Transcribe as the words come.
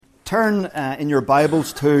Turn in your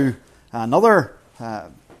Bibles to another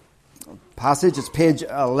passage. It's page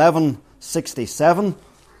 1167.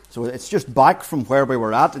 So it's just back from where we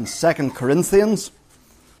were at in 2 Corinthians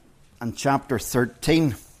and chapter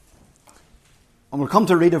 13. And we'll come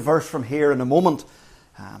to read a verse from here in a moment.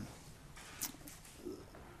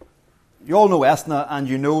 You all know Ethna, and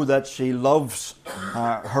you know that she loves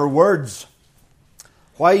her words.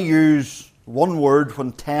 Why use one word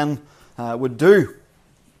when 10 would do?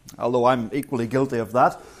 Although I'm equally guilty of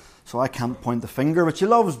that, so I can't point the finger. But she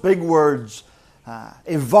loves big words,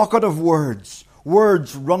 evocative words,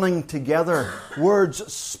 words running together,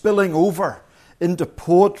 words spilling over into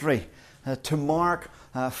poetry to mark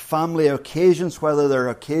family occasions, whether they're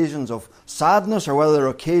occasions of sadness or whether they're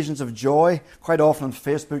occasions of joy. Quite often on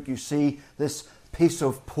Facebook you see this piece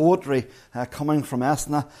of poetry coming from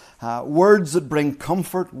Ethna. Words that bring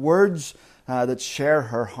comfort, words that share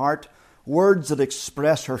her heart, words that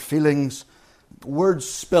express her feelings. Words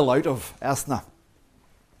spill out of Ethna,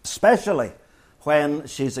 especially when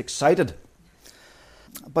she's excited.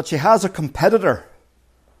 But she has a competitor,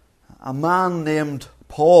 a man named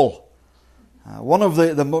Paul. One of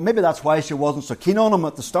the maybe that's why she wasn't so keen on him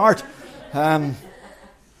at the start. But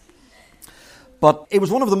he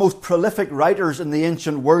was one of the most prolific writers in the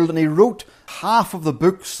ancient world, and he wrote half of the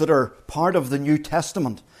books that are part of the New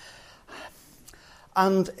Testament.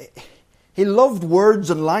 And he loved words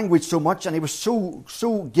and language so much, and he was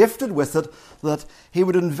so gifted with it, that he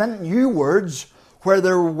would invent new words where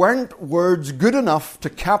there weren't words good enough to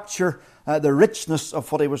capture the richness of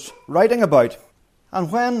what he was writing about. And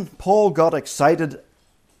when Paul got excited,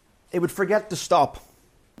 he would forget to stop.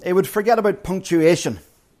 He would forget about punctuation.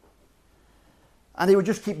 And he would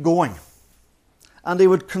just keep going. And he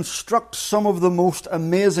would construct some of the most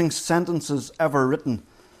amazing sentences ever written.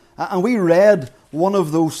 And we read one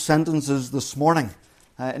of those sentences this morning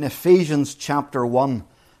in Ephesians chapter 1,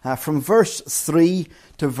 from verse 3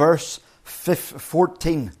 to verse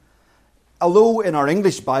 14. Although in our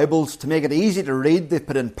English Bibles, to make it easy to read, they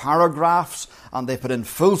put in paragraphs and they put in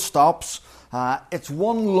full stops, it's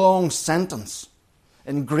one long sentence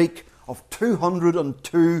in Greek of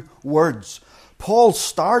 202 words. Paul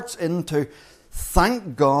starts in to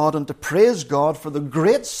thank God and to praise God for the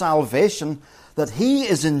great salvation that he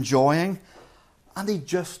is enjoying, and he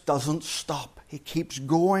just doesn't stop. He keeps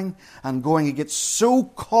going and going. He gets so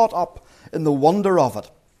caught up in the wonder of it.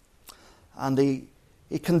 And he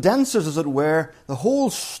condenses, as it were, the whole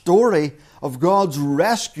story of God's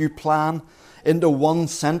rescue plan into one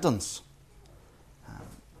sentence.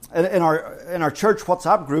 In our church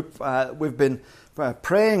WhatsApp group, we've been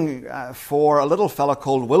praying for a little fella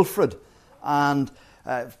called Wilfred, and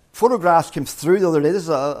photographs came through the other day. This is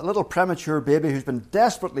a little premature baby who's been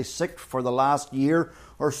desperately sick for the last year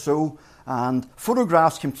or so, and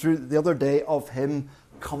photographs came through the other day of him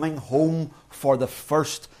coming home for the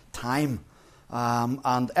first time.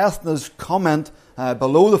 And Ethna's comment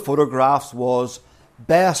below the photographs was,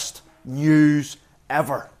 "Best news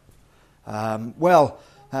ever."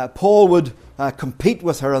 Paul would compete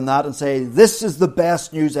with her on that and say, "This is the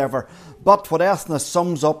best news ever." But what Ethna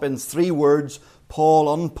sums up in 3 words,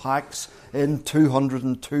 Paul unpacks in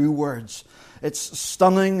 202 words. It's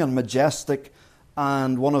stunning and majestic,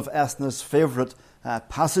 and one of Ethna's favourite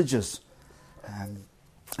passages.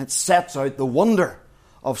 It sets out the wonder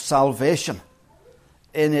of salvation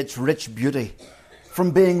in its rich beauty,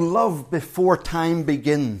 from being loved before time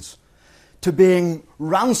begins, to being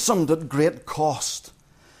ransomed at great cost,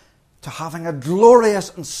 to having a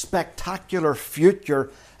glorious and spectacular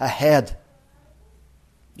future ahead.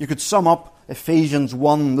 You could sum up Ephesians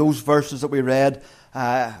 1, those verses that we read,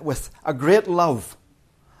 with a great love,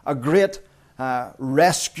 a great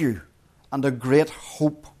rescue, and a great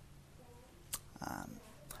hope.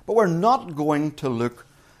 But we're not going to look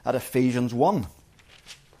at Ephesians 1.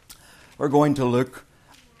 We're going to look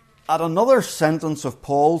at another sentence of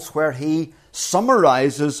Paul's where he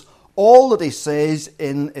summarizes all that he says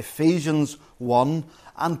in Ephesians 1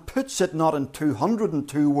 and puts it not in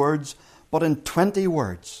 202 words, but in 20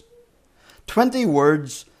 words. 20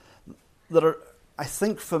 words that are, I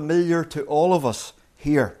think, familiar to all of us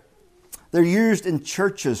here. They're used in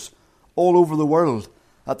churches all over the world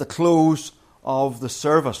at the close of the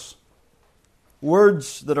service.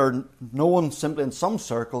 Words that are known simply in some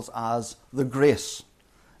circles as the grace.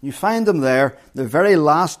 You find them there, the very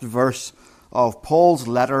last verse of Paul's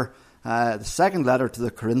letter, the second letter to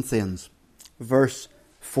the Corinthians, verse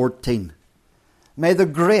 14. May the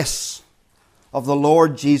grace of the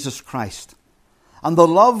Lord Jesus Christ and the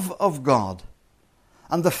love of God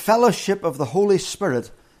and the fellowship of the Holy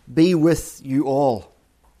Spirit be with you all.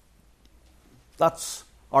 That's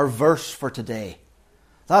our verse for today.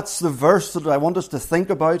 That's the verse that I want us to think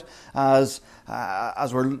about as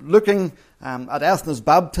we're looking at Ethna's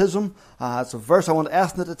baptism. It's a verse I want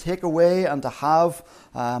Ethna to take away and to have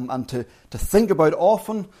and to think about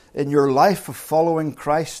often in your life of following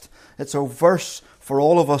Christ. It's a verse for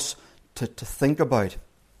all of us to think about.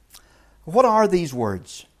 What are these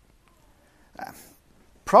words?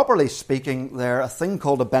 Properly speaking, they're a thing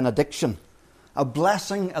called a benediction, a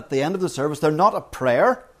blessing at the end of the service. They're not a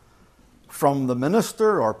prayer from the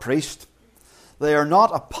minister or priest. They are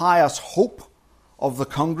not a pious hope of the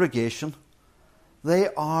congregation. They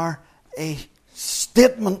are a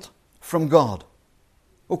statement from God.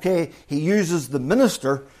 Okay, he uses the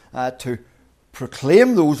minister to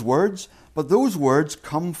proclaim those words, but those words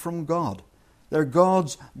come from God. They're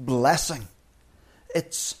God's blessing.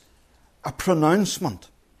 It's a pronouncement.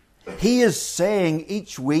 He is saying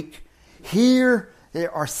each week, here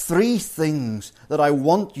there are 3 things that I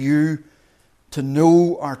want you to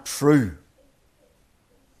know are true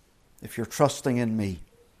if you're trusting in me.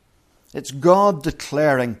 It's God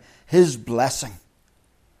declaring his blessing.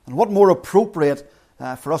 And what more appropriate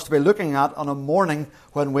for us to be looking at on a morning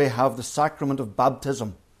when we have the sacrament of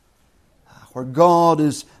baptism, where God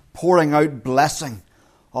is pouring out blessing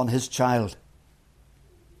on his child.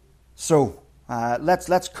 So,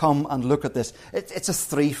 let's come and look at this. It's a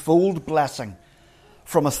threefold blessing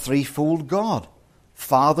from a threefold God: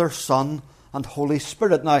 Father, Son, and Holy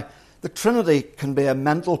Spirit. Now, the Trinity can be a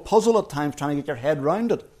mental puzzle at times, trying to get your head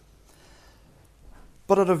round it.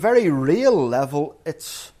 But at a very real level,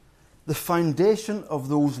 it's the foundation of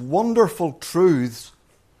those wonderful truths.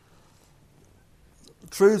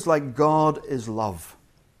 Truths like God is love.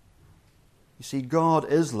 You see,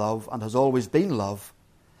 God is love and has always been love.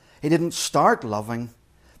 He didn't start loving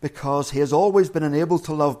because he has always been enabled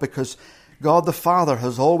to love, because God the Father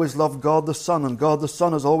has always loved God the Son, and God the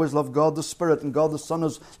Son has always loved God the Spirit, and God the Son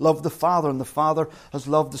has loved the Father, and the Father has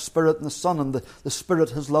loved the Spirit and the Son, and the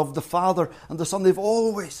Spirit has loved the Father and the Son. They've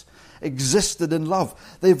always existed in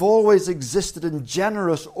love. They've always existed in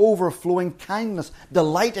generous, overflowing kindness,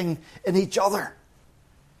 delighting in each other.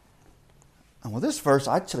 And what this verse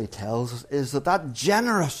actually tells us is that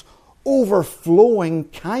generous, overflowing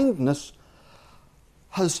kindness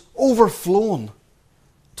has overflown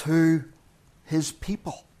to his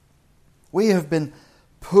people. We have been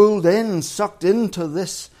pulled in, sucked into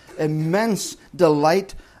this immense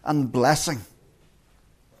delight and blessing.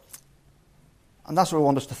 And that's what I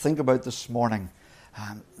want us to think about this morning.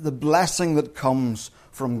 The blessing that comes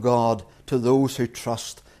from God to those who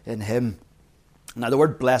trust in him. Now, the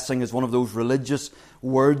word blessing is one of those religious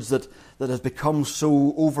words that has become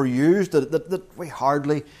so overused that we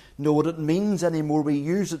hardly know what it means anymore. We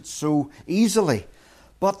use it so easily.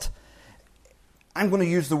 But I'm going to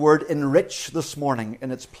use the word enrich this morning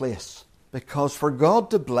in its place, because for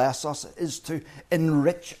God to bless us is to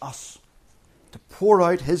enrich us, to pour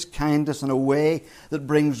out his kindness in a way that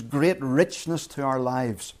brings great richness to our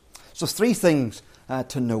lives. So 3 things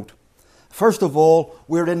to note. First of all,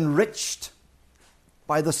 we're enriched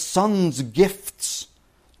by the Son's gifts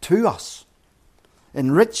to us.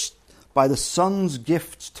 Enriched by the Son's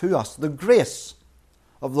gifts to us. The grace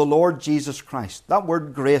of the Lord Jesus Christ. That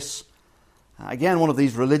word grace, again, one of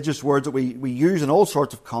these religious words that we use in all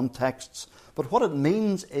sorts of contexts. But what it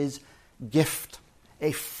means is gift.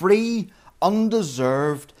 A free,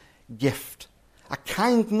 undeserved gift. A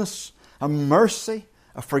kindness, a mercy,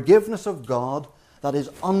 a forgiveness of God that is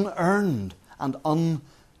unearned and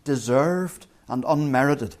undeserved and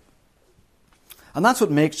unmerited. And that's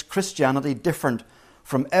what makes Christianity different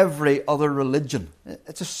from every other religion.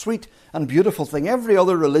 It's a sweet and beautiful thing. Every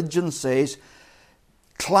other religion says,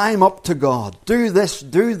 climb up to God. Do this,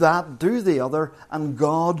 do that, do the other, and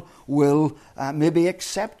God will maybe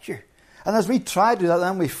accept you. And as we try to do that,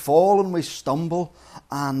 then we fall and we stumble,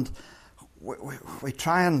 and we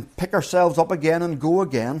try and pick ourselves up again and go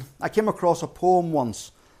again. I came across a poem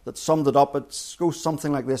once that summed it up. It goes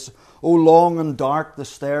something like this. "O long and dark the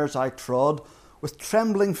stairs I trod, with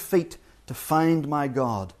trembling feet to find my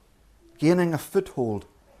God, gaining a foothold,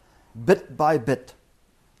 bit by bit,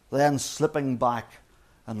 then slipping back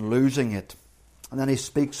and losing it." And then he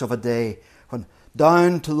speaks of a day when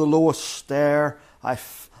down to the lowest stair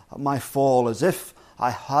my fall, as if I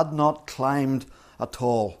had not climbed at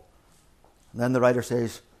all. And then the writer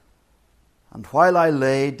says, "And while I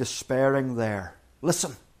lay despairing there,"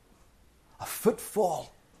 listen, a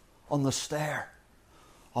footfall on the stair.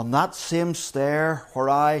 On that same stair where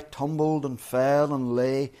I tumbled and fell and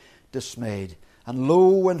lay dismayed. And lo,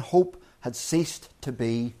 when hope had ceased to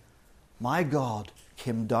be, my God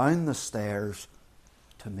came down the stairs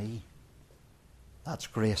to me. That's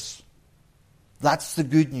grace. That's the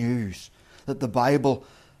good news that the Bible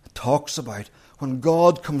talks about. When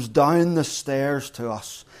God comes down the stairs to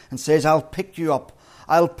us and says, I'll pick you up,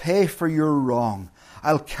 I'll pay for your wrong,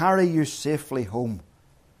 I'll carry you safely home.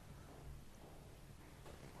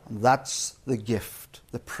 And that's the gift,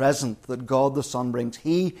 the present that God the Son brings.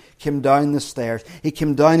 He came down the stairs. He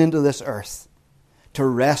came down into this earth to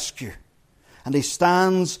rescue. And He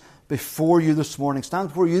stands before you this morning,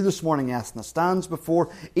 Ethna, stands before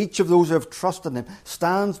each of those who have trusted Him,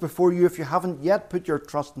 stands before you if you haven't yet put your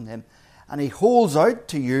trust in Him. And He holds out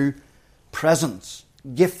to you presents,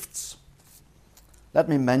 gifts. Let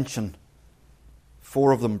me mention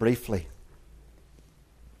 4 of them briefly.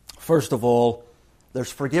 First of all, there's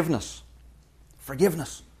forgiveness.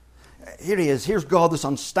 Forgiveness. Here He is. Here's God the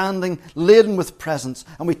Son standing, laden with presents,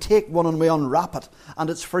 and we take one and we unwrap it, and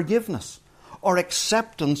it's forgiveness or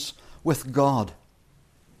acceptance with God.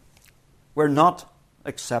 We're not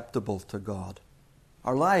acceptable to God.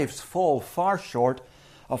 Our lives fall far short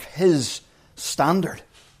of His standard.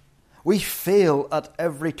 We fail at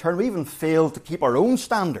every turn. We even fail to keep our own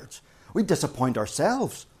standards. We disappoint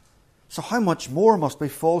ourselves. So how much more must we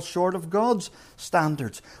fall short of God's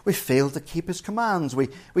standards? We fail to keep His commands.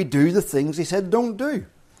 We do the things He said don't do.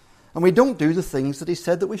 And we don't do the things that He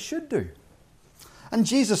said that we should do. And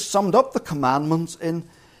Jesus summed up the commandments in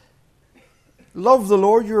love the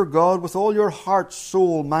Lord your God with all your heart,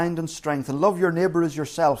 soul, mind and strength, and love your neighbour as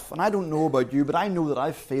yourself. And I don't know about you, but I know that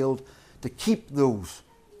I've failed to keep those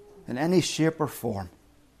in any shape or form.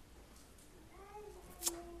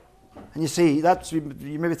 And you see,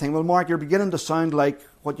 you may be thinking, well, Mark, you're beginning to sound like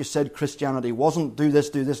what you said Christianity wasn't. Do this,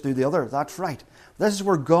 do the other. That's right. This is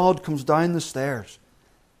where God comes down the stairs.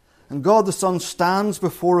 And God the Son stands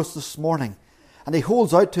before us this morning. And He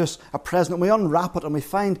holds out to us a present, and we unwrap it, and we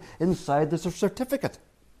find inside there's a certificate.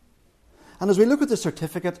 And as we look at the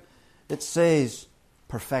certificate, it says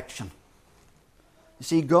perfection. You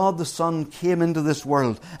see, God the Son came into this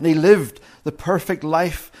world, and He lived the perfect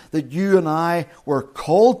life that you and I were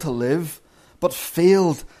called to live, but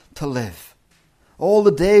failed to live. All the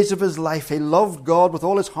days of His life, He loved God with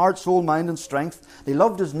all His heart, soul, mind and strength. He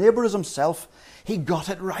loved His neighbour as Himself. He got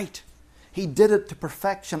it right. He did it to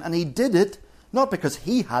perfection, and He did it not because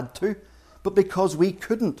He had to, but because we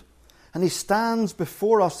couldn't. And He stands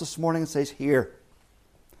before us this morning and says, here,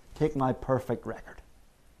 take my perfect record.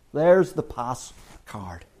 There's the pass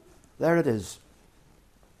card. There it is.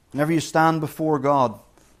 Whenever you stand before God,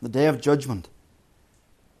 the day of judgment,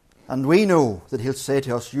 and we know that He'll say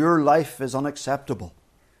to us, your life is unacceptable.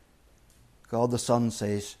 God the Son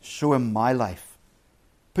says, show Him my life.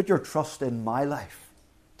 Put your trust in my life.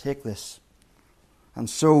 Take this. And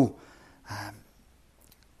so,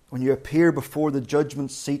 when you appear before the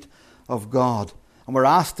judgment seat of God, and we're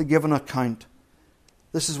asked to give an account,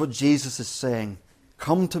 this is what Jesus is saying.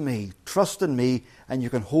 Come to me, trust in me, and you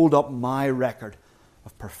can hold up my record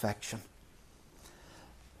of perfection.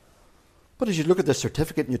 But as you look at this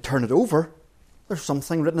certificate and you turn it over, there's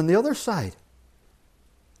something written on the other side.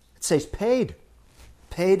 It says paid.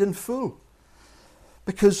 Paid in full.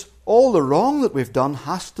 Because all the wrong that we've done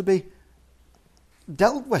has to be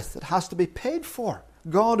dealt with. It has to be paid for.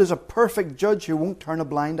 God is a perfect judge who won't turn a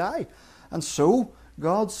blind eye. And so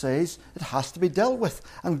God says it has to be dealt with.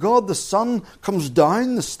 And God the Son comes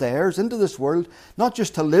down the stairs into this world, not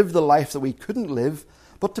just to live the life that we couldn't live,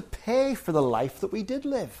 but to pay for the life that we did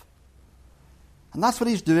live. And that's what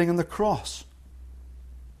He's doing on the cross.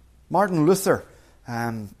 Martin Luther,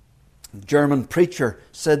 German preacher,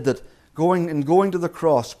 said that in going to the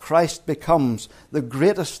cross, Christ becomes the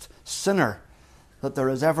greatest sinner that there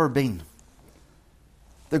has ever been.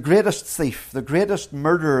 The greatest thief, the greatest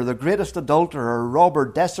murderer, the greatest adulterer, robber,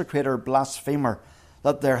 desecrator, blasphemer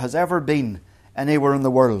that there has ever been anywhere in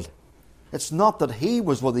the world. It's not that He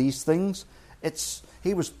was one of these things.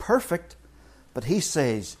 He was perfect, but He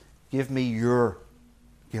says, give me your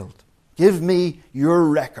guilt. Give me your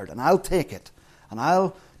record, and I'll take it. And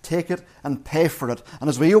I'll take it and pay for it. And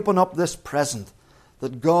as we open up this present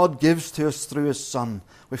that God gives to us through His Son,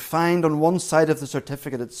 we find on one side of the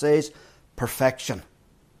certificate it says perfection.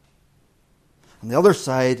 On the other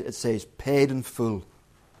side it says paid in full.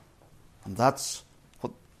 And that's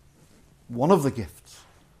one of the gifts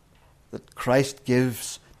that Christ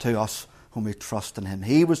gives to us when we trust in Him.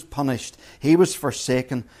 He was punished, He was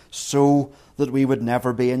forsaken, so that we would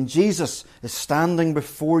never be. And Jesus is standing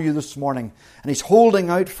before you this morning, and He's holding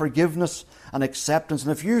out forgiveness and acceptance.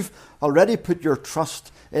 And if you've already put your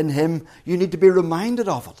trust in Him, you need to be reminded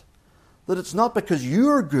of it. That it's not because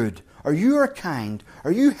you're good, or you are kind,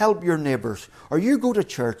 or you help your neighbours, or you go to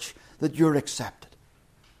church, that you're accepted.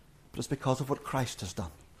 but it's because of what Christ has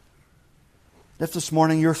done. If this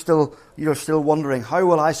morning you're still wondering, how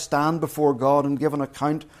will I stand before God and give an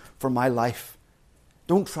account for my life?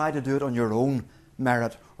 Don't try to do it on your own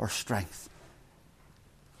merit or strength.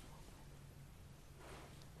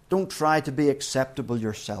 Don't try to be acceptable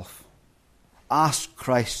yourself. Ask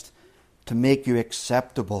Christ to make you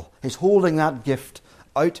acceptable. He's holding that gift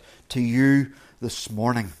out to you this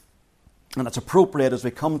morning. And it's appropriate as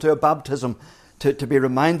we come to a baptism to be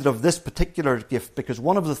reminded of this particular gift, because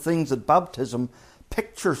one of the things that baptism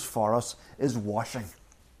pictures for us is washing.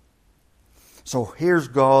 So here's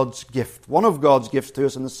God's gift, one of God's gifts to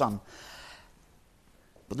us in the Son.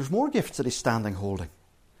 But there's more gifts that He's standing holding.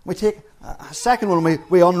 We take a second one and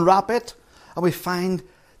we unwrap it and we find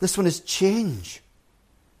this one is change.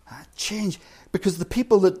 Change. Because the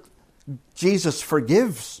people that Jesus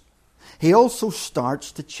forgives, He also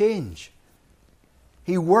starts to change.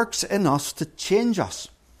 He works in us to change us.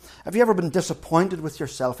 Have you ever been disappointed with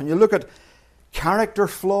yourself and you look at character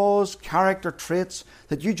flaws, character traits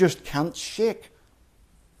that you just can't shake?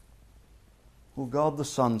 Well, God the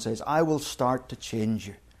Son says, I will start to change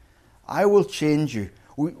you. I will change you.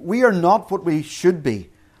 We are not what we should be.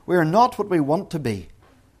 We are not what we want to be.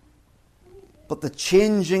 But the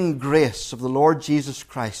changing grace of the Lord Jesus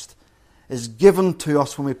Christ is given to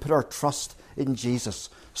us when we put our trust in Jesus,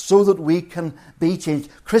 so that we can be changed.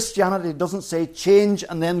 Christianity doesn't say change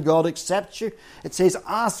and then God accepts you. It says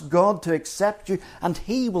ask God to accept you and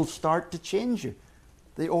He will start to change you.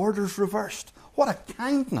 The order's reversed. What a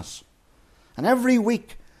kindness. And every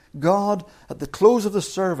week, God, at the close of the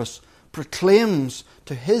service, proclaims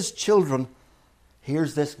to His children,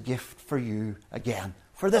 here's this gift for you again,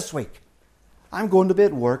 for this week. I'm going to be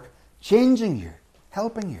at work, changing you,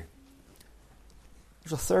 helping you.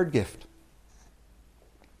 There's a third gift.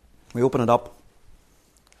 We open it up,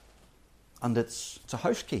 and it's a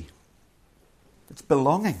house key. It's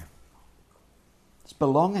belonging. It's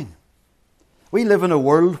belonging. We live in a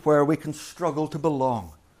world where we can struggle to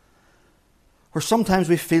belong, where sometimes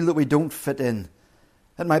we feel that we don't fit in.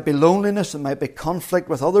 It might be loneliness, it might be conflict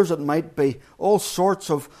with others, it might be all sorts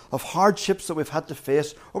of hardships that we've had to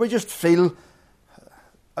face, or we just feel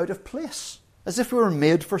out of place, as if we were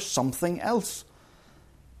made for something else.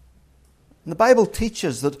 And the Bible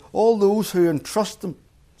teaches that all those who entrust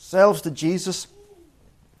themselves to Jesus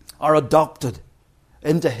are adopted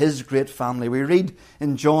into His great family. We read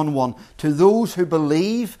in John 1, to those who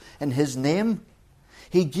believe in His name,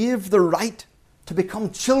 He gave the right to become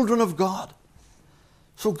children of God.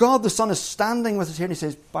 So God the Son is standing with us here and He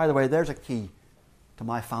says, by the way, there's a key to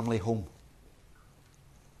my family home.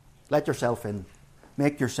 Let yourself in.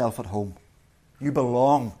 Make yourself at home. You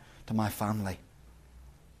belong to my family.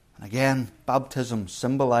 And again, baptism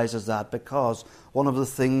symbolizes that, because one of the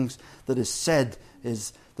things that is said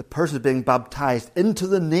is the person is being baptized into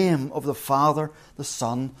the name of the Father, the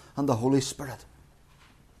Son, and the Holy Spirit.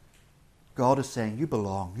 God is saying, you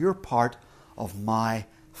belong. You're part of my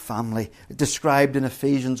family. Described in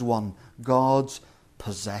Ephesians 1, God's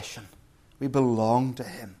possession. We belong to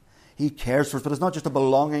Him. He cares for us, but it's not just a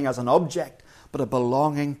belonging as an object, but a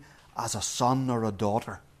belonging as a son or a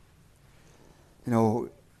daughter. You know,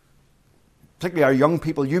 particularly our young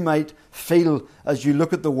people, you might feel as you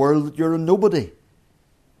look at the world that you're a nobody.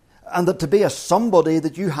 And that to be a somebody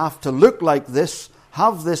that you have to look like this,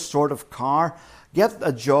 have this sort of car, get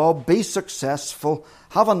a job, be successful,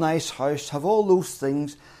 have a nice house, have all those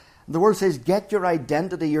things. The world says get your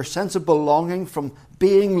identity, your sense of belonging from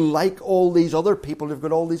being like all these other people who've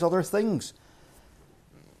got all these other things.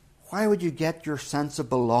 Why would you get your sense of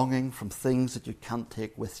belonging from things that you can't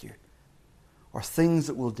take with you? Or things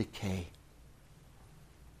that will decay?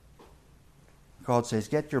 God says,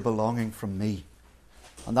 get your belonging from me.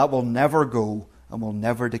 And that will never go and will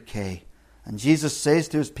never decay. And Jesus says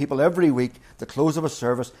to His people every week, at the close of a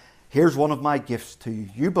service, here's one of my gifts to you.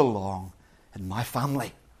 You belong in my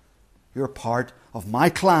family. You're part of my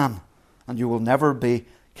clan, and you will never be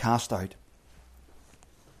cast out.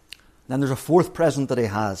 Then there's a fourth present that He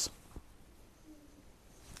has.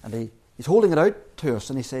 And He's holding it out to us,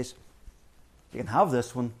 and He says, you can have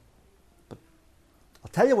this one, but I'll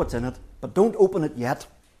tell you what's in it, but don't open it yet.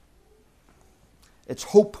 It's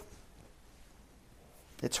hope.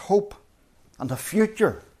 It's hope and a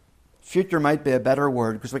future. Future might be a better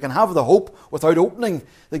word, because we can have the hope without opening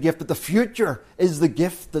the gift, but the future is the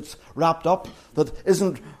gift that's wrapped up, that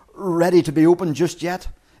isn't ready to be opened just yet.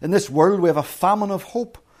 In this world we have a famine of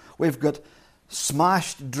hope. We've got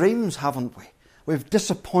smashed dreams, haven't we? We've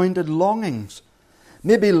disappointed longings.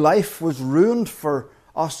 Maybe life was ruined for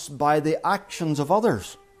us by the actions of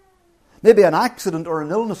others. Maybe an accident or an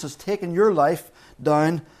illness has taken your life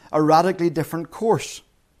down a radically different course.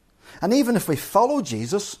 And even if we follow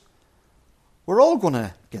Jesus, we're all going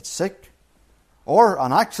to get sick, or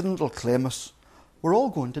an accident will claim us. We're all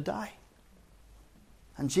going to die.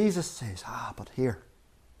 And Jesus says, but here,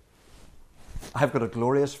 I've got a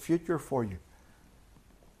glorious future for you.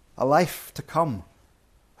 A life to come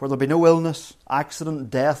where there'll be no illness, accident,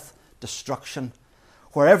 death, destruction,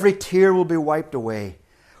 where every tear will be wiped away,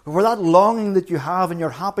 where that longing that you have in your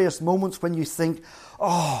happiest moments when you think,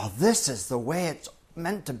 this is the way it's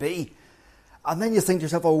meant to be. And then you think to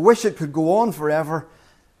yourself, I wish it could go on forever.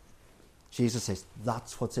 Jesus says,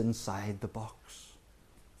 that's what's inside the box.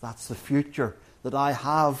 That's the future that I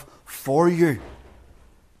have for you.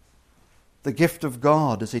 The gift of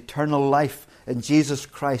God is eternal life in Jesus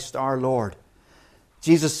Christ our Lord.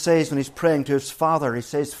 Jesus says when he's praying to his Father, he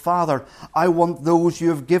says, Father, I want those you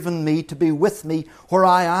have given me to be with me where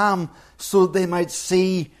I am, so that they might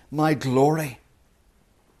see my glory.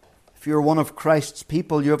 If you're one of Christ's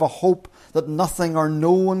people, you have a hope that nothing or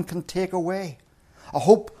no one can take away. A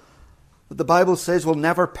hope that the Bible says will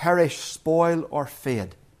never perish, spoil, or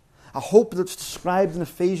fade. A hope that's described in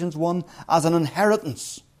Ephesians 1 as an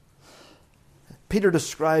inheritance. Peter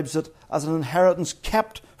describes it as an inheritance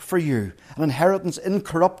kept for you, an inheritance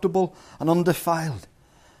incorruptible and undefiled.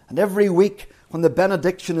 And every week when the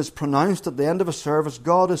benediction is pronounced at the end of a service,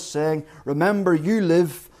 God is saying, remember, you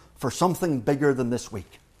live for something bigger than this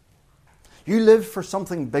week. You live for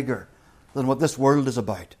something bigger than what this world is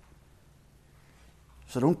about.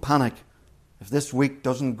 So don't panic if this week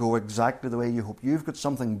doesn't go exactly the way you hope. You've got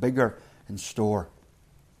something bigger in store.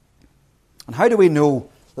 And how do we know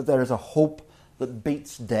that there is a hope that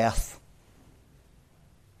beats death?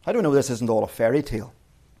 How do we know this isn't all a fairy tale?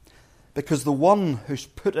 Because the one who's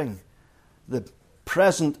putting the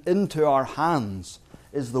present into our hands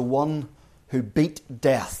is the one who beat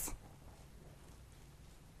death.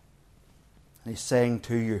 And he's saying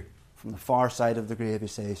to you from the far side of the grave, he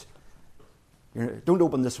says, don't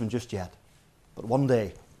open this one just yet, but one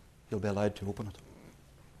day you'll be allowed to open it.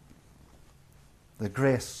 The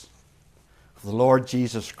grace of the Lord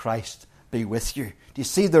Jesus Christ be with you. Do you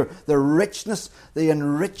see the richness, the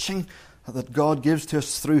enriching that God gives to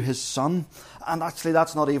us through his Son? And actually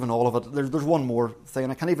that's not even all of it. There's one more thing,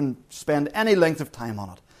 and I can't even spend any length of time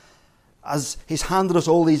on it. As he's handed us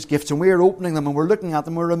all these gifts and we're opening them and we're looking at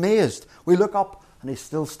them, we're amazed. We look up and he's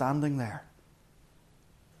still standing there.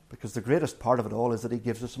 Because the greatest part of it all is that he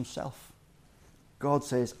gives us himself. God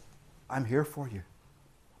says, I'm here for you.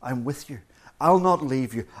 I'm with you. I'll not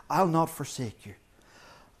leave you. I'll not forsake you.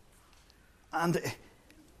 And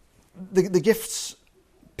the gifts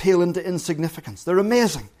pale into insignificance. They're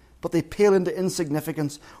amazing, but they pale into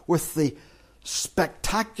insignificance with the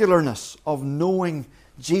spectacularness of knowing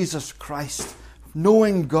Jesus Christ,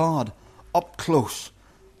 knowing God up close.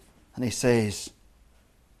 And he says,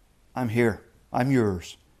 I'm here. I'm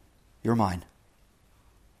yours. You're mine.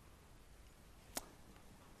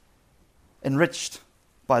 Enriched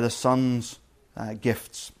by the Son's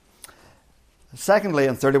gifts. Secondly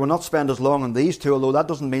and thirdly, we'll not spend as long on these two, although that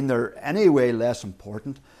doesn't mean they're any way less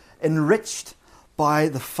important. Enriched by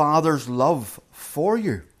the Father's love for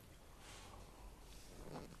you.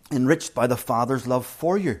 Enriched by the Father's love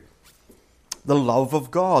for you. The love of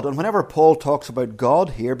God. And whenever Paul talks about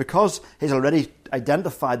God here, because he's already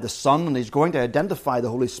identified the Son and he's going to identify the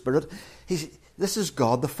Holy Spirit, this is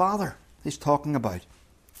God the Father he's talking about.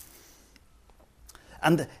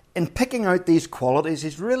 And in picking out these qualities,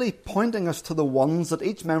 he's really pointing us to the ones that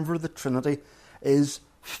each member of the Trinity is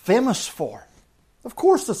famous for. Of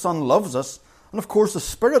course the Son loves us, and of course the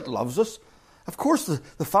Spirit loves us. Of course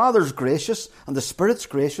the Father's gracious, and the Spirit's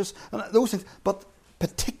gracious, and those things. But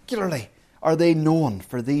particularly are they known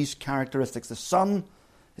for these characteristics. The Son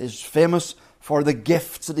is famous for the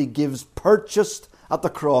gifts that he gives, purchased at the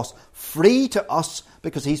cross, free to us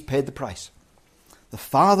because he's paid the price. The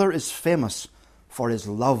Father is famous for his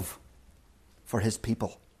love for his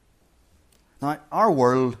people. Now, our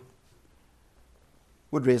world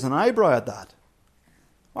would raise an eyebrow at that.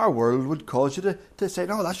 Our world would cause you to say,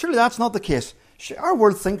 no, surely that's not the case. Our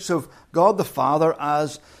world thinks of God the Father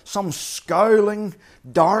as some scowling,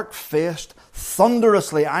 dark-faced,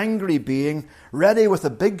 thunderously angry being, ready with a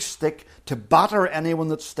big stick to batter anyone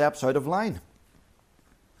that steps out of line.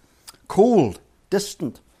 Cold,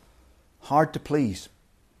 distant, hard to please.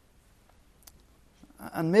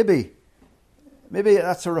 And maybe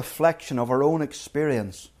that's a reflection of our own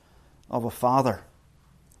experience of a father.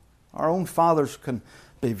 Our own fathers can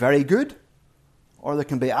be very good, or they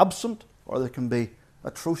can be absent, or they can be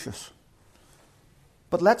atrocious.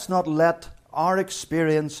 But let's not let our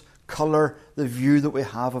experience colour the view that we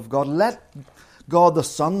have of God. Let God the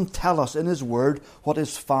Son tell us in His Word what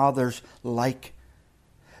His Father's like.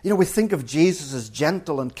 We think of Jesus as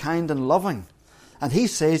gentle and kind and loving. And He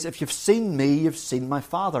says, if you've seen me, you've seen my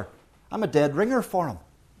Father. I'm a dead ringer for Him.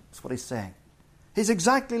 That's what He's saying. He's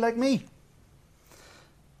exactly like me.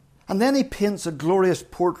 And then He paints a glorious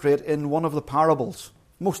portrait in one of the parables.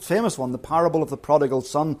 Most famous one, the parable of the prodigal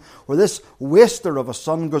son, where this waster of a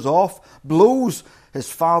son goes off, blows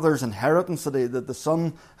his father's inheritance that the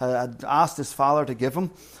son had asked his father to give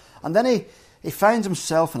him. And then he finds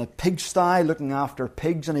himself in a pigsty looking after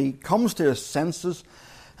pigs, and he comes to his senses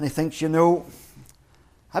and he thinks,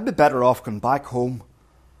 I'd be better off going back home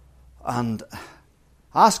and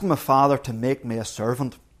asking my father to make me a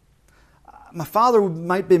servant. My father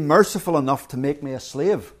might be merciful enough to make me a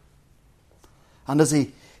slave. And as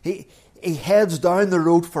he heads down the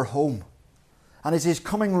road for home, and as he's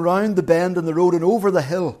coming round the bend in the road and over the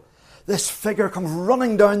hill, this figure comes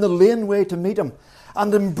running down the laneway to meet him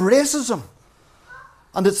and embraces him.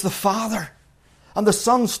 And it's the father. And the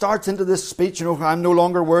son starts into this speech, I'm no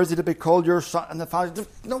longer worthy to be called your son. And the father says,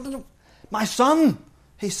 no, my son,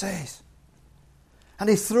 he says. And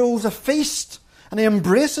he throws a feast and he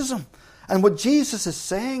embraces him. And what Jesus is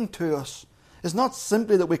saying to us is not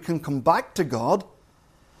simply that we can come back to God,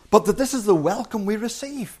 but that this is the welcome we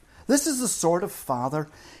receive. This is the sort of Father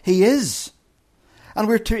He is. And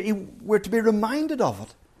we're to be reminded of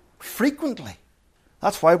it frequently.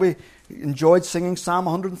 That's why we enjoyed singing Psalm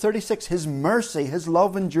 136. His mercy, His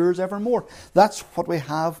love endures evermore. That's what we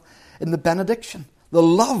have in the benediction. The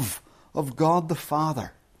love of God the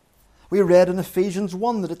Father. We read in Ephesians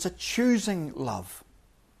 1 that it's a choosing love.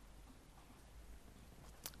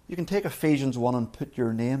 You can take Ephesians 1 and put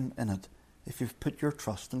your name in it if you've put your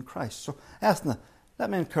trust in Christ. So, Ethna, let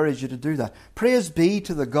me encourage you to do that. Praise be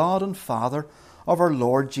to the God and Father of our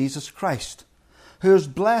Lord Jesus Christ, who has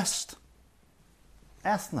blessed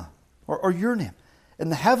Ethna, or your name, in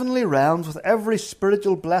the heavenly realms with every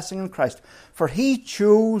spiritual blessing in Christ. For He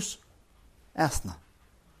chose Ethna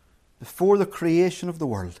before the creation of the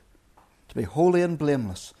world to be holy and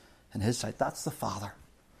blameless in His sight. That's the Father.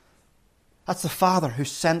 That's the Father who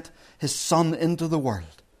sent His Son into the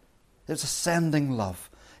world. It's a sending love.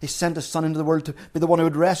 He sent His Son into the world to be the one who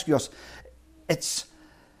would rescue us. It's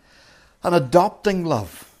an adopting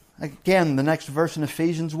love. Again, the next verse in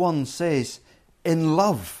Ephesians 1 says, in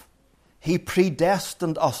love, He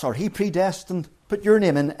predestined us, or He predestined, put your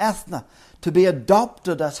name in, Ethna, to be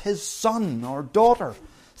adopted as His son or daughter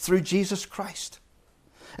through Jesus Christ.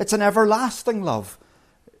 It's an everlasting love.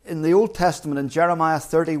 In the Old Testament, in Jeremiah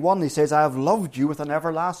 31, He says, I have loved you with an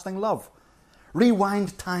everlasting love.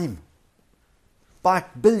 Rewind time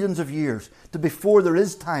back billions of years to before there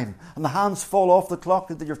is time, and the hands fall off the clock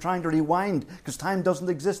that you're trying to rewind because time doesn't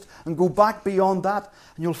exist, and go back beyond that,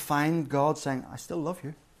 and you'll find God saying, I still love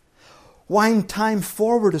you. Wind time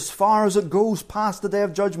forward as far as it goes past the day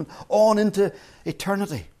of judgment, on into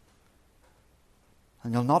eternity.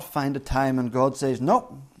 And you'll not find a time when God says,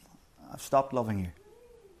 no, I've stopped loving you.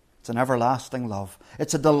 It's an everlasting love.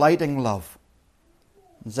 It's a delighting love.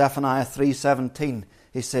 In Zephaniah 3:17,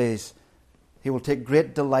 He says, He will take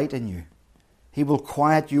great delight in you. He will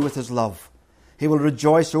quiet you with His love. He will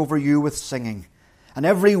rejoice over you with singing. And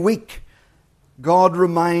every week, God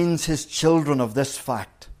reminds His children of this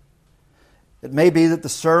fact. It may be that the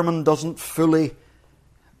sermon doesn't fully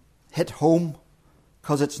hit home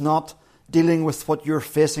because it's not dealing with what you're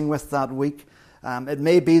facing with that week. It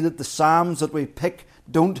may be that the Psalms that we pick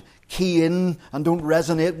don't key in and don't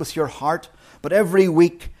resonate with your heart. But every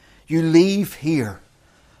week you leave here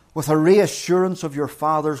with a reassurance of your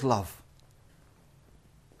Father's love.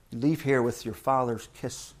 You leave here with your Father's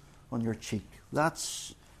kiss on your cheek.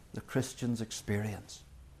 That's the Christian's experience.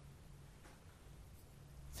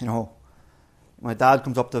 My dad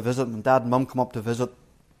comes up to visit, and Dad and Mum come up to visit.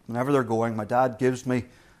 Whenever they're going, my dad gives me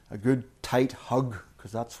a good tight hug,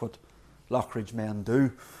 because that's what Lockridge men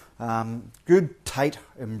do. Good tight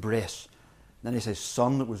embrace. And then he says,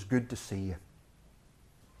 son, it was good to see you.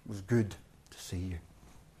 It was good to see you.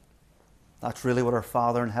 That's really what our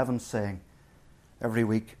Father in heaven's saying every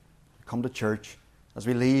week. Come to church. As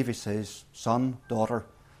we leave, He says, son, daughter,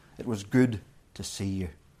 it was good to see you.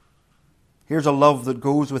 Here's a love that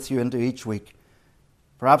goes with you into each week.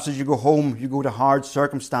 Perhaps as you go home, you go to hard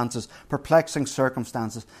circumstances, perplexing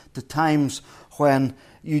circumstances, to times when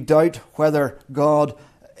you doubt whether God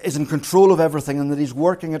is in control of everything and that He's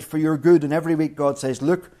working it for your good. And every week God says,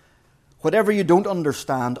 look, whatever you don't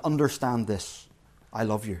understand, understand this. I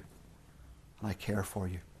love you and I care for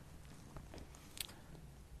you.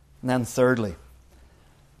 And then thirdly,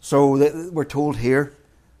 so we're told here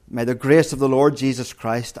May the grace of the Lord Jesus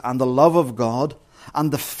Christ and the love of God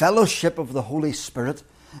and the fellowship of the Holy Spirit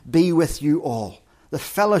be with you all. The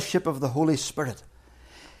fellowship of the Holy Spirit.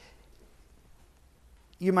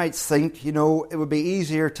 You might think, it would be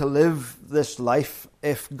easier to live this life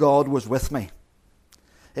if God was with me.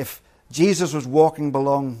 If Jesus was walking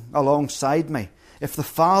alongside me. If the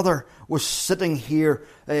Father was sitting here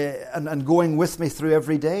and going with me through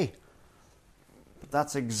every day. But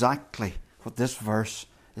that's exactly what this verse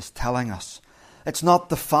is telling us. It's not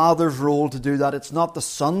the Father's role to do that. It's not the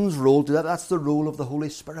Son's role to do that. That's the role of the Holy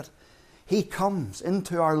Spirit. He comes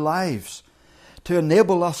into our lives to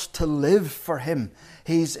enable us to live for Him.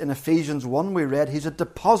 He's, in Ephesians 1 we read, He's a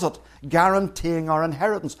deposit guaranteeing our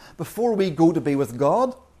inheritance. Before we go to be with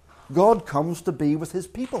God, God comes to be with His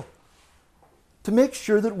people. To make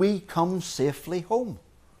sure that we come safely home.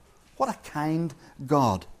 What a kind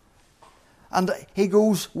God. And He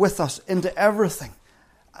goes with us into everything.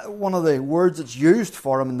 One of the words that's used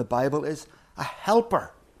for Him in the Bible is a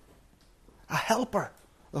helper. A helper.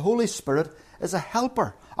 The Holy Spirit is a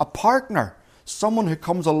helper, a partner, someone who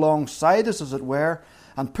comes alongside us, as it were,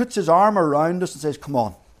 and puts his arm around us and says, come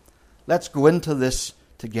on, let's go into this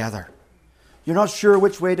together. You're not sure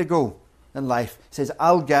which way to go in life. He says,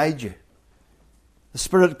 I'll guide you. The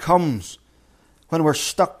Spirit comes when we're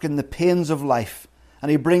stuck in the pains of life, and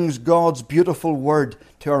He brings God's beautiful word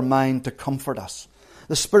to our mind to comfort us.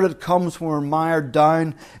 The Spirit comes when we're mired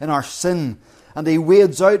down in our sin, and He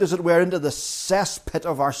wades out, as it were, into the cesspit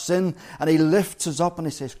of our sin, and He lifts us up and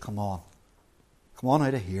He says, come on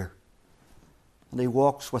out of here. And He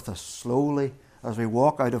walks with us slowly as we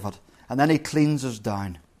walk out of it, and then He cleans us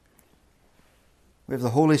down. We have the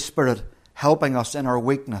Holy Spirit helping us in our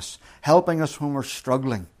weakness, helping us when we're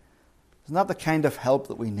struggling. Isn't that the kind of help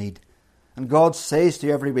that we need? And God says to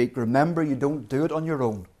you every week, remember, you don't do it on your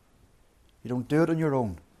own. You don't do it on your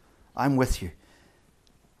own. I'm with you.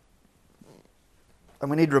 And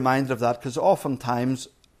we need reminded of that, because oftentimes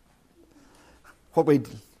what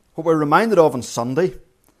we're reminded of on Sunday,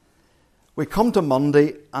 we come to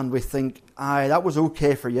Monday and we think, that was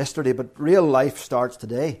okay for yesterday, but real life starts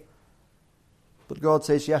today. But God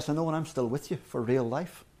says, yes, I know, and I'm still with you for real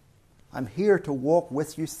life. I'm here to walk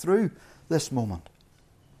with you through this moment,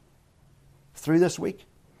 through this week.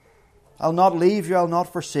 I'll not leave you, I'll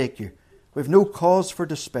not forsake you. We've no cause for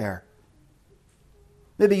despair.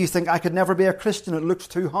 Maybe you think, I could never be a Christian, it looks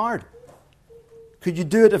too hard. Could you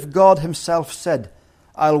do it if God Himself said,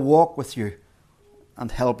 I'll walk with you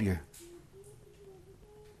and help you?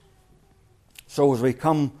 So as we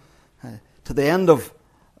come to the end of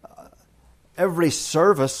every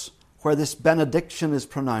service where this benediction is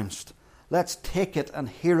pronounced, let's take it and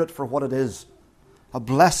hear it for what it is. A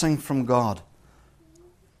blessing from God.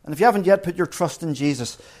 And if you haven't yet put your trust in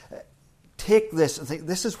Jesus, take this and think,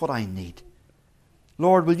 this is what I need.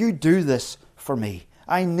 Lord, will you do this for me?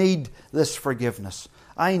 I need this forgiveness.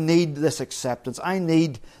 I need this acceptance. I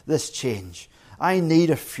need this change. I need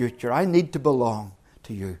a future. I need to belong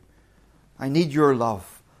to you. I need your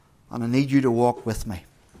love, and I need you to walk with me.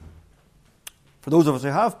 For those of us who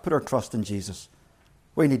have put our trust in Jesus,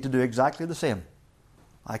 we need to do exactly the same.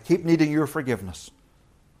 I keep needing your forgiveness.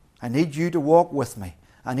 I need you to walk with me.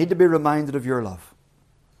 I need to be reminded of your love.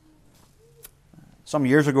 Some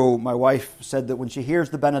years ago, my wife said that when she hears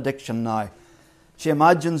the benediction now, she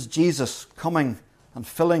imagines Jesus coming and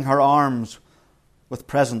filling her arms with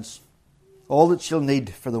presents, all that she'll need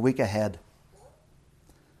for the week ahead.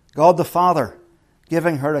 God the Father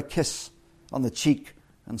giving her a kiss on the cheek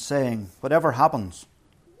and saying, whatever happens,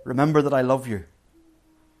 remember that I love you.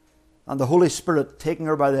 And the Holy Spirit taking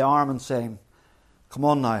her by the arm and saying, come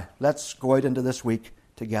on now, let's go out into this week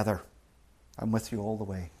together. I'm with you all the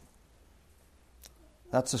way.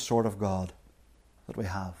 That's the sort of God that we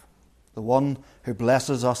have. The one who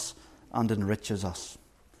blesses us and enriches us.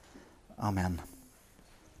 Amen.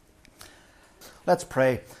 Let's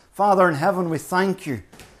pray. Father in heaven, we thank you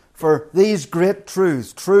for these great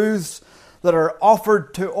truths. Truths that are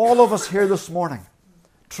offered to all of us here this morning.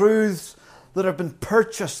 Truths that have been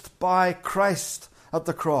purchased by Christ at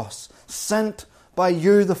the cross. Sent by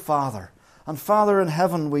you the Father. And Father in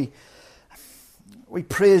heaven, we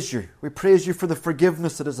praise you. We praise you for the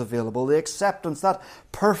forgiveness that is available, the acceptance, that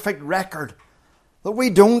perfect record that we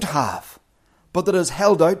don't have, but that is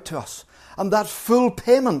held out to us, and that full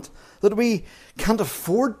payment that we can't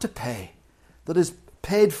afford to pay, that is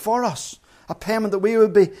paid for us, a payment that we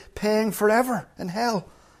would be paying forever in hell,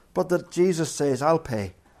 but that Jesus says, I'll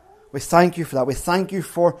pay. We thank you for that. We thank you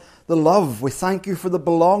for the love. We thank you for the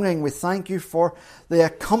belonging. We thank you for the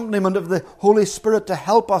accompaniment of the Holy Spirit to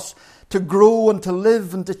help us to grow and to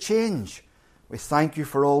live and to change. We thank you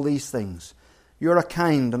for all these things. You're a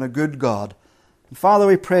kind and a good God. And Father,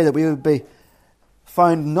 we pray that we would be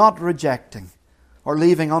found not rejecting or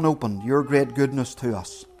leaving unopened your great goodness to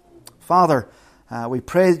us. Father, we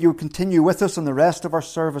pray that you continue with us in the rest of our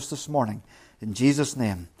service this morning. In Jesus'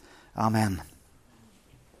 name, amen.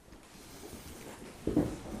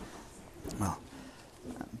 Well,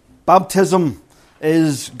 baptism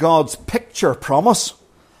is God's picture promise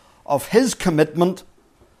of His commitment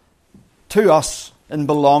to us in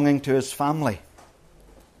belonging to His family.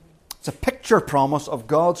 It's a picture promise of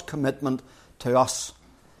God's commitment to us.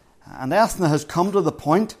 And Ethna has come to the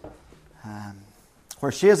point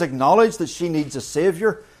where she has acknowledged that she needs a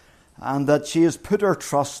Saviour and that she has put her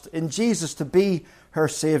trust in Jesus to be her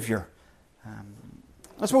Saviour.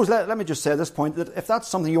 I suppose, let me just say at this point that if that's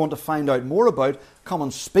something you want to find out more about, come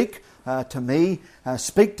and speak to me,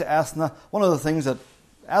 speak to Ethna. One of the things that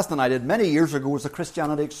Ethna and I did many years ago was the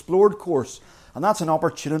Christianity Explored course. And that's an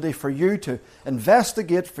opportunity for you to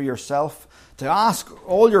investigate for yourself, to ask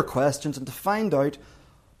all your questions and to find out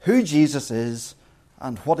who Jesus is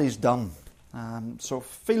and what He's done. So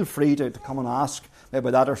feel free to come and ask me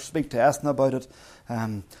about that or speak to Ethna about it.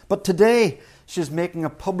 But today she's making a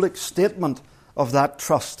public statement of that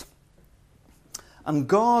trust. And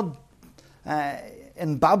God,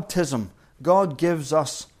 in baptism, God gives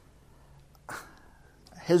us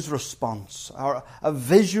His response, a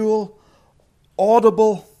visual,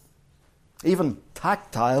 audible, even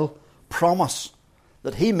tactile promise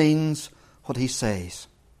that He means what He says.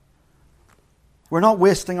 We're not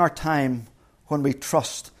wasting our time when we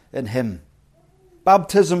trust in Him.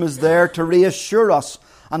 Baptism is there to reassure us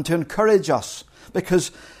and to encourage us,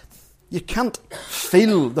 because you can't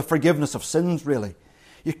feel the forgiveness of sins, really.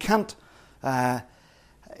 You can't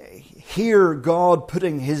hear God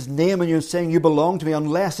putting His name on you and saying you belong to me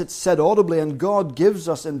unless it's said audibly. And God gives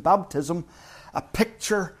us in baptism a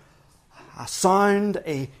picture, a sound,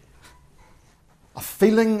 a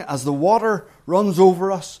feeling as the water runs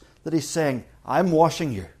over us that He's saying, I'm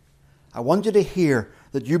washing you. I want you to hear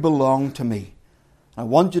that you belong to me. I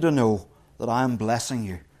want you to know that I am blessing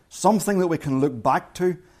you. Something that we can look back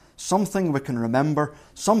to, something we can remember,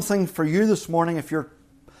 something for you this morning, if you're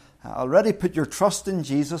already put your trust in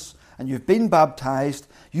Jesus and you've been baptized,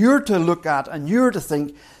 you're to look at and you're to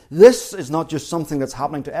think, this is not just something that's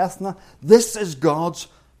happening to Ethna, this is God's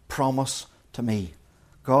promise to me,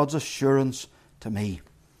 God's assurance to me.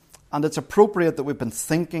 And it's appropriate that we've been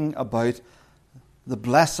thinking about the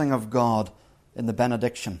blessing of God in the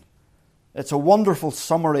benediction. It's a wonderful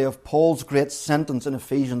summary of Paul's great sentence in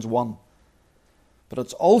Ephesians 1. But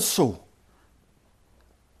it's also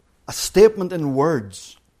a statement in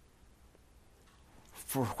words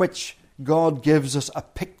for which God gives us a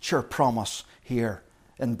picture promise here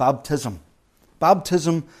in baptism.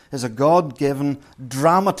 Baptism is a God-given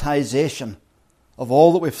dramatization of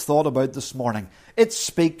all that we've thought about this morning. It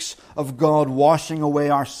speaks of God washing away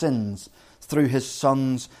our sins through His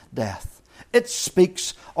Son's death. It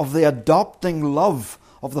speaks of the adopting love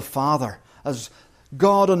of the Father as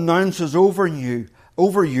God announces over you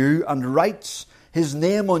and writes His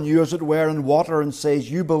name on you, as it were, in water and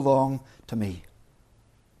says, you belong to me.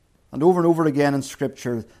 And over again in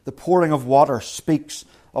Scripture, the pouring of water speaks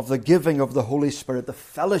of the giving of the Holy Spirit, the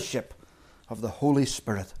fellowship of the Holy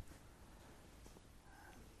Spirit.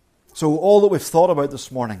 So all that we've thought about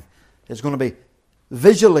this morning is going to be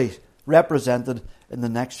visually represented in the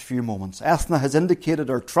next few moments. Ethna has indicated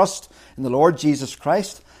her trust in the Lord Jesus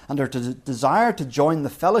Christ and her desire to join the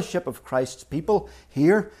fellowship of Christ's people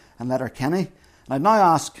here in Letterkenny. And I'd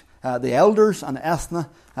now ask the elders and Ethna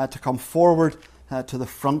to come forward to the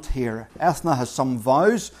front here. Ethna has some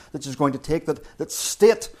vows that she's going to take that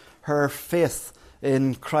state her faith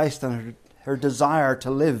in Christ and her desire to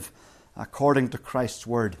live according to Christ's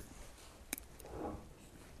word.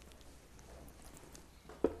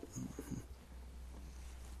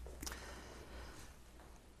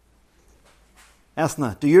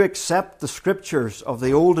 Ethna, do you accept the Scriptures of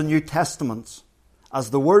the Old and New Testaments as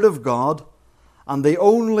the Word of God and the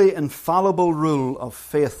only infallible rule of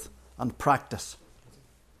faith and practice?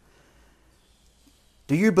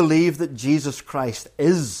 Do you believe that Jesus Christ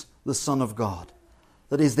is the Son of God,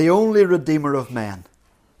 that He's the only Redeemer of men,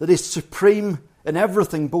 that He's supreme in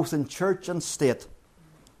everything, both in church and state,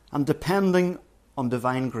 and depending on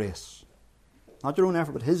divine grace? Not your own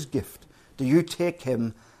effort, but His gift. Do you take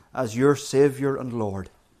Him as your Saviour and Lord?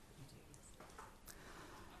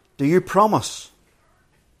 Do you promise,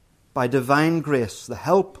 by divine grace, the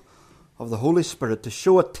help of the Holy Spirit, to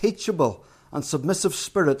show a teachable and submissive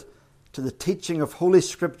spirit to the teaching of Holy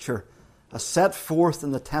Scripture as set forth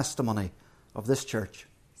in the testimony of this church?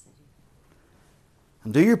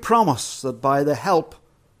 And do you promise that by the help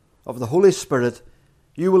of the Holy Spirit,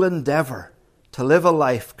 you will endeavour to live a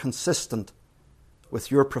life consistent with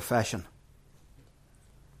your profession?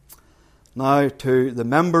 Now, to the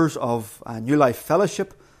members of New Life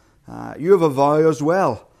Fellowship, you have a vow as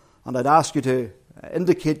well. And I'd ask you to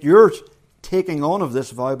indicate your taking on of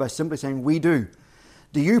this vow by simply saying, "We do."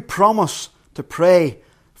 Do you promise to pray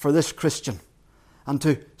for this Christian and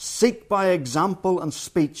to seek by example and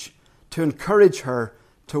speech to encourage her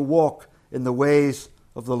to walk in the ways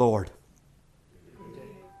of the Lord?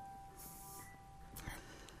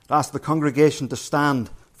 I'd ask the congregation to stand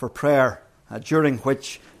for prayer, during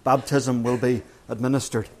which baptism will be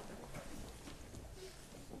administered.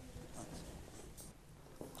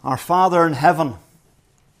 Our Father in heaven,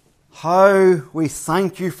 how we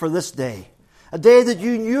thank you for this day, a day that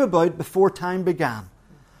you knew about before time began,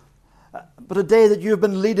 but a day that you have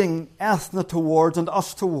been leading Ethna towards and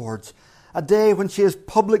us towards, a day when she is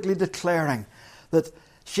publicly declaring that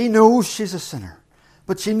she knows she's a sinner,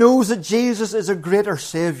 but she knows that Jesus is a greater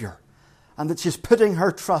Saviour and that she's putting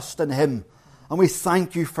her trust in Him. And we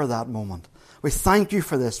thank you for that moment. We thank you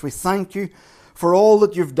for this. We thank you for all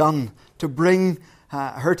that you've done to bring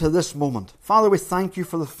her to this moment. Father, we thank you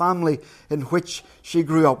for the family in which she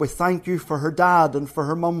grew up. We thank you for her dad and for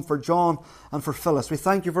her mum, for John and for Phyllis. We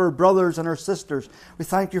thank you for her brothers and her sisters. We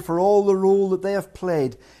thank you for all the role that they have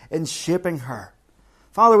played in shaping her.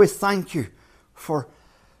 Father, we thank you for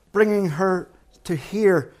bringing her to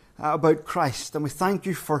hear about Christ. And we thank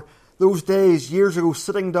you for those days years ago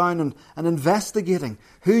sitting down and investigating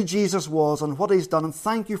who Jesus was and what He's done. And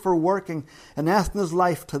thank you for working in Ethna's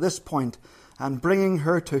life to this point and bringing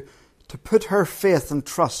her to put her faith and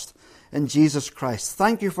trust in Jesus Christ.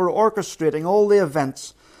 Thank you for orchestrating all the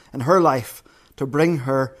events in her life to bring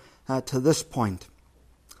her to this point.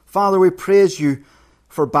 Father, we praise you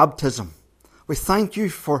for baptism. We thank you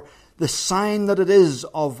for the sign that it is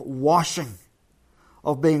of washing,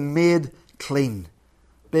 of being made clean,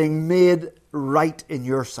 being made right in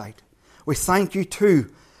your sight. We thank you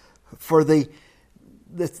too for the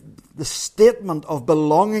statement of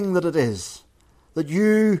belonging that it is, that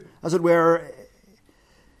you, as it were,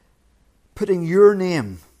 putting your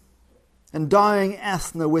name, endowing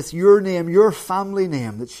Ethna with your name, your family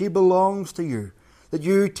name, that she belongs to you, that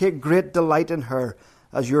you take great delight in her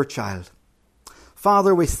as your child.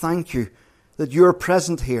 Father, we thank you that you are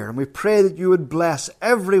present here, and we pray that you would bless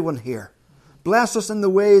everyone here. Bless us in the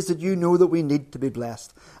ways that you know that we need to be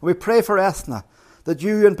blessed. And we pray for Ethna, that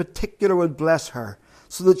you in particular would bless her,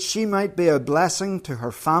 so that she might be a blessing to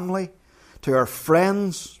her family, to her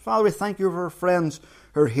friends. Father, we thank you for her friends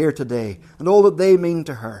who are here today, and all that they mean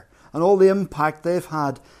to her, and all the impact they've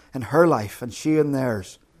had in her life, and she in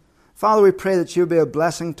theirs. Father, we pray that she will be a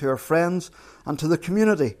blessing to her friends and to the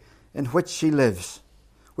community in which she lives.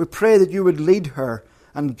 We pray that you would lead her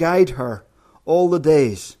and guide her all the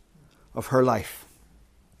days of her life.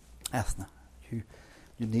 Ethna, you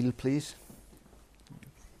kneel, please.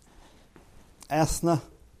 Ethna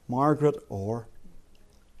Margaret Orr,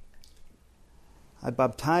 I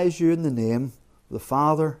baptize you in the name of the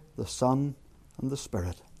Father, the Son, and the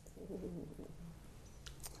Spirit.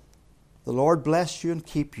 The Lord bless you and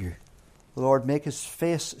keep you. The Lord make His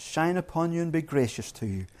face shine upon you and be gracious to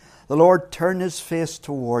you. The Lord turn His face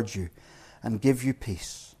towards you and give you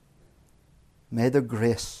peace. May the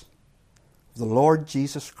grace of the Lord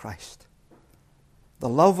Jesus Christ, the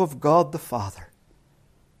love of God the Father,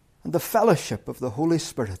 and the fellowship of the Holy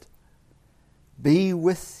Spirit be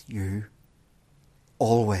with you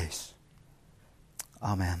always.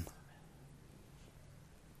 Amen.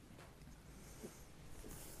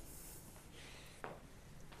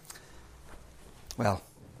 Well,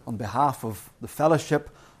 on behalf of the fellowship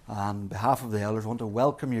and on behalf of the elders, I want to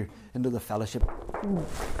welcome you into the fellowship.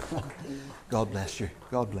 God bless you.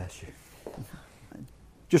 God bless you.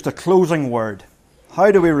 Just a closing word.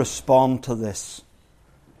 How do we respond to this?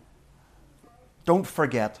 Don't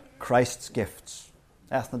forget Christ's gifts.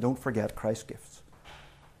 Ethna, don't forget Christ's gifts.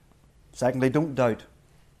 Secondly, don't doubt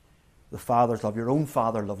the Father's love. Your own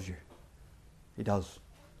Father loves you. He does.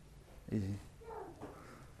 He's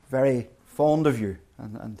very fond of you,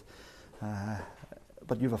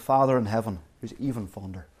 but you have a Father in heaven who's even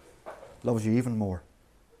fonder, loves you even more.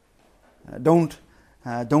 Don't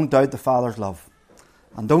doubt the Father's love,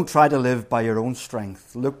 and don't try to live by your own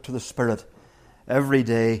strength. Look to the Spirit every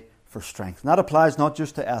day for strength. And that applies not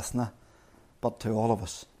just to Ethna, but to all of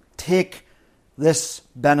us. Take this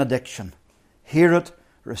benediction, hear it,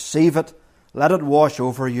 receive it, let it wash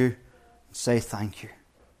over you, and say thank you.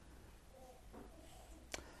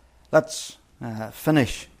 Let's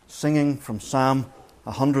finish singing from Psalm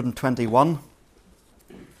 121.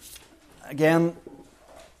 again,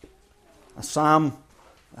 a psalm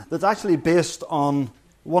that's actually based on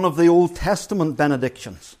one of the Old Testament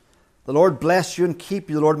benedictions. The Lord bless you and keep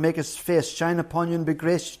you. The Lord make his face shine upon you and be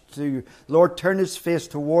gracious to you. The Lord turn his face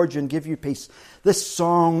towards you and give you peace. This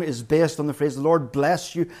song is based on the phrase, the Lord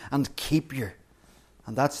bless you and keep you.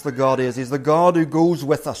 And that's the God he is. He's the God who goes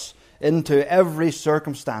with us into every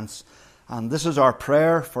circumstance. And this is our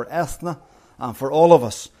prayer for Ethna and for all of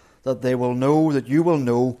us, that they will know, that you will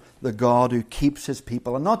know the God who keeps his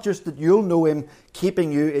people. And not just that you'll know him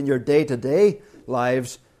keeping you in your day-to-day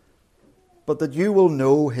lives, but that you will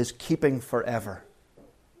know his keeping forever.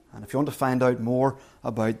 And if you want to find out more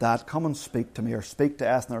about that, come and speak to me, or speak to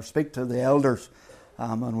Ethna, or speak to the elders,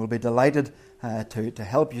 and we'll be delighted to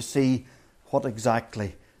help you see what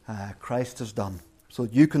exactly Christ has done, so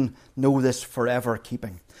that you can know this forever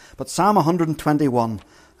keeping. But Psalm 121,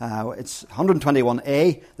 it's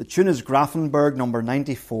 121a. The tune is Grafenberg, number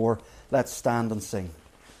 94. Let's stand and sing.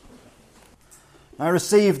 Now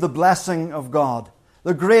receive the blessing of God,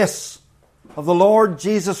 the grace of the Lord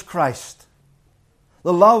Jesus Christ,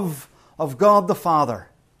 the love of God the Father,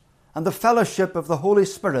 and the fellowship of the Holy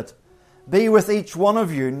Spirit be with each one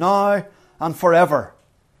of you now and forever.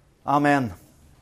 Amen.